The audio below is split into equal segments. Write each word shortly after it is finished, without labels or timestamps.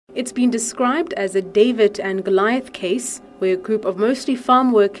It's been described as a David and Goliath case, where a group of mostly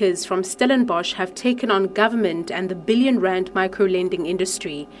farm workers from Stellenbosch have taken on government and the billion-rand microlending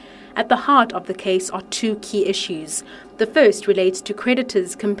industry. At the heart of the case are two key issues. The first relates to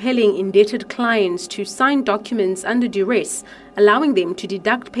creditors compelling indebted clients to sign documents under duress, allowing them to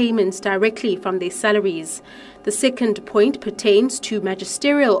deduct payments directly from their salaries. The second point pertains to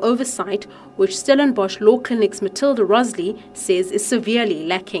magisterial oversight, which Stellenbosch Law Clinic's Matilda Rosley says is severely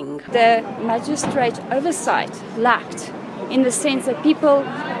lacking. The magistrate oversight lacked in the sense that people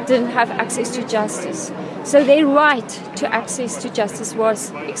didn't have access to justice. So their right to access to justice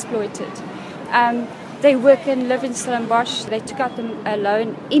was exploited. They work and live in Stellenbosch. They took out a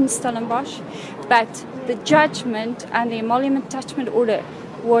loan in Stellenbosch, but the judgment and the emolument attachment order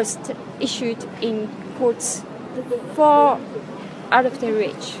was issued in courts far out of their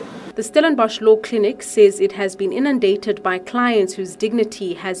reach. The Stellenbosch Law Clinic says it has been inundated by clients whose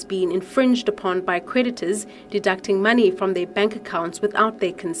dignity has been infringed upon by creditors deducting money from their bank accounts without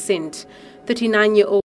their consent. 39-year-old